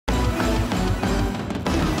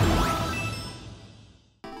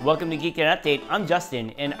Welcome to Geekend Update. I'm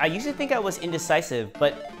Justin, and I used to think I was indecisive,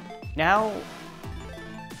 but now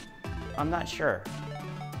I'm not sure.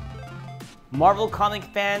 Marvel comic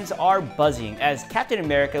fans are buzzing as Captain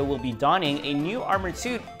America will be donning a new armored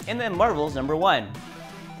suit in the Marvel's #1.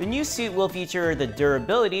 The new suit will feature the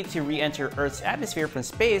durability to re-enter Earth's atmosphere from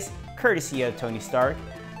space, courtesy of Tony Stark,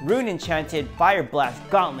 rune-enchanted fire blast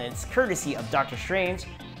gauntlets, courtesy of Doctor Strange,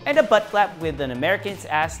 and a butt flap with an American's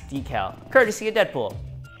ass decal, courtesy of Deadpool.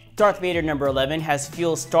 Darth Vader #11 has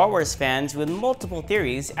fueled Star Wars fans with multiple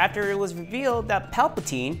theories after it was revealed that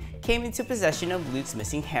Palpatine came into possession of Luke's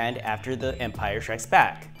missing hand after The Empire Strikes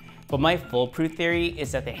Back. But my foolproof theory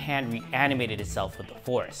is that the hand reanimated itself with the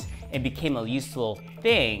Force and became a useful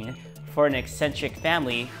thing for an eccentric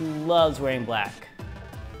family who loves wearing black.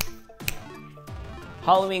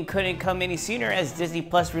 Halloween couldn't come any sooner as Disney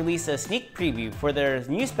Plus released a sneak preview for their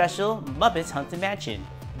new special, Muppets Haunted Mansion.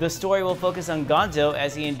 The story will focus on Gonzo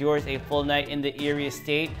as he endures a full night in the eerie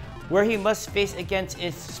estate where he must face against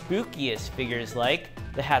its spookiest figures like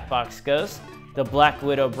the Hatbox Ghost, the Black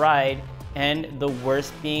Widow Bride, and the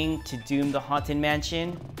worst being to doom the Haunted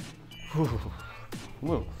Mansion.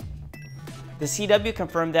 Whew. The CW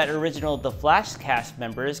confirmed that original The Flash cast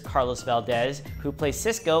members Carlos Valdez, who plays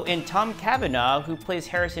Cisco, and Tom Cavanaugh, who plays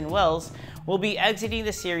Harrison Wells, will be exiting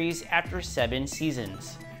the series after 7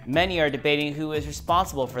 seasons. Many are debating who is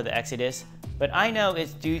responsible for the exodus, but I know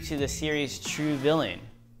it's due to the series' true villain.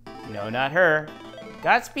 No, not her.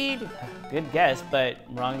 Godspeed? Good guess, but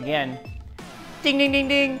wrong again. Ding ding ding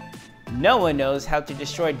ding! No one knows how to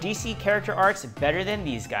destroy DC character arcs better than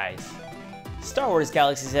these guys. Star Wars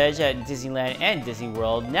Galaxy's Edge at Disneyland and Disney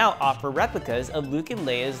World now offer replicas of Luke and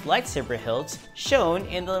Leia's lightsaber hilts shown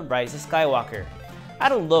in The Rise of Skywalker.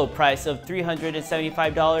 At a low price of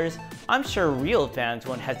 $375, I'm sure real fans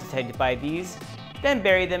won't hesitate to buy these, then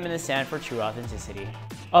bury them in the sand for true authenticity.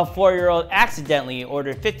 A 4-year-old accidentally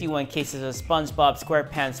ordered 51 cases of SpongeBob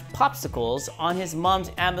SquarePants popsicles on his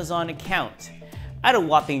mom's Amazon account. At a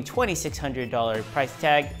whopping $2,600 price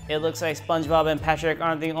tag, it looks like SpongeBob and Patrick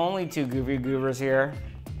aren't the only two goofy goobers here.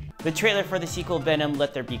 The trailer for the sequel Venom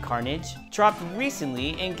Let There Be Carnage dropped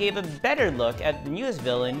recently and gave a better look at the newest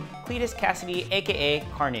villain, Cletus Cassidy aka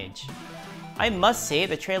Carnage. I must say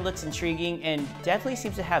the trailer looks intriguing and definitely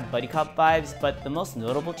seems to have buddy cop vibes, but the most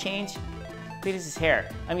notable change? Cletus'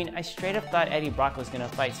 hair. I mean, I straight up thought Eddie Brock was gonna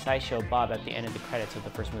fight Sideshow Bob at the end of the credits of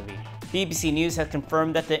the first movie. BBC News has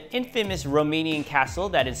confirmed that the infamous Romanian castle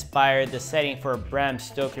that inspired the setting for Bram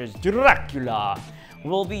Stoker's Dracula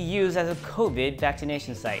will be used as a COVID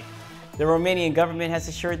vaccination site. The Romanian government has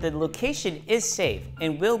assured that the location is safe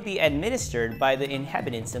and will be administered by the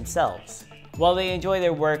inhabitants themselves. While they enjoy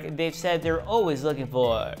their work, they've said they're always looking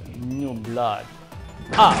for new blood.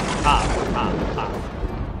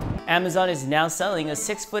 Amazon is now selling a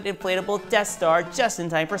 6-foot inflatable Death Star just in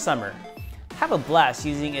time for summer. Have a blast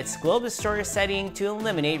using its globe destroyer setting to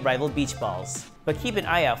eliminate rival beach balls. But keep an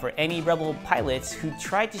eye out for any rebel pilots who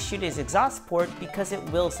tried to shoot its exhaust port because it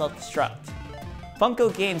will self-destruct.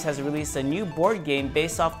 Funko Games has released a new board game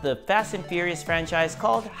based off the Fast and Furious franchise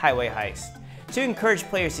called Highway Heist. To encourage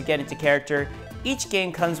players to get into character, each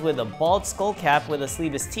game comes with a bald skull cap with a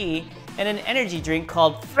sleeveless tee and an energy drink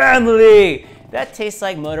called Family that tastes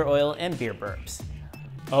like motor oil and beer burps.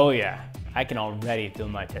 Oh yeah, I can already feel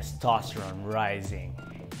my testosterone rising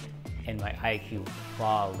and my IQ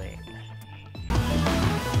falling.